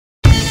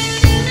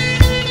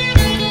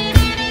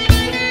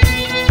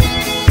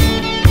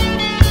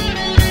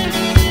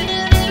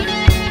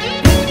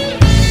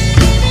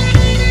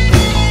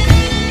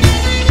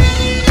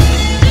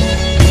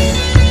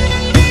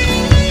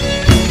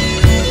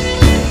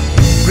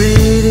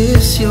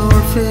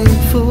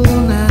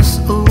faithfulness,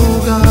 O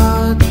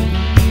God.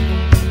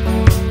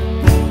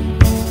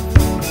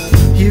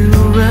 You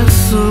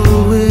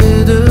wrestle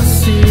with a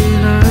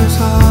sinner's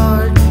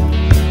heart.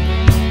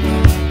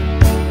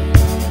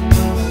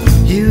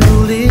 You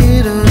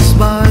lead us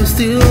by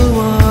still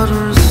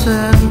waters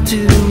and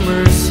to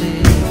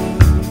mercy,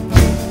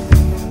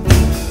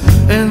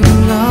 and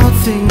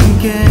nothing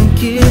can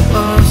keep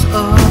us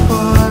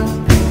apart.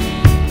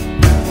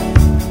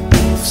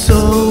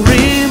 So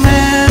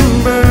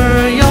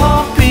remember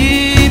your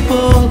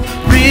people,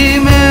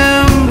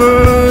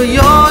 remember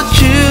your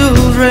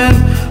children,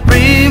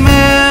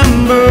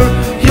 remember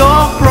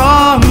your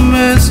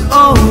promise,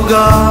 oh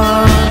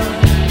God.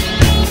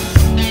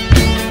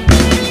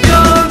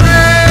 Your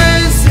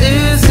grace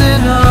is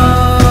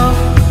enough,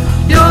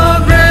 your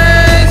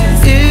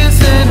grace is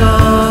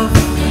enough,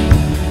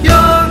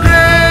 your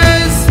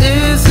grace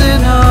is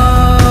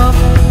enough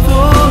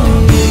for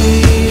me.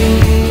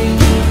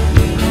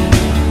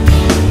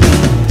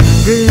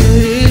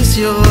 Great is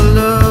your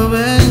love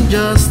and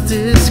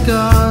justice,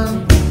 God.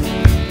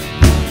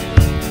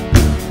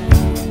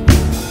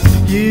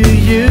 You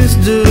use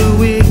the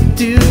weak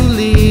to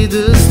lead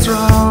the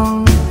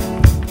strong.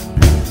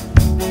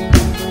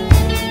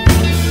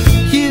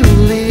 You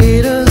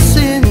lead us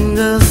in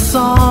the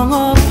song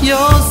of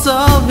your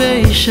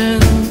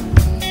salvation,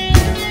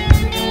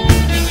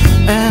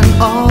 and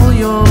all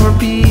your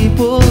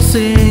people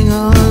sing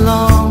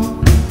along.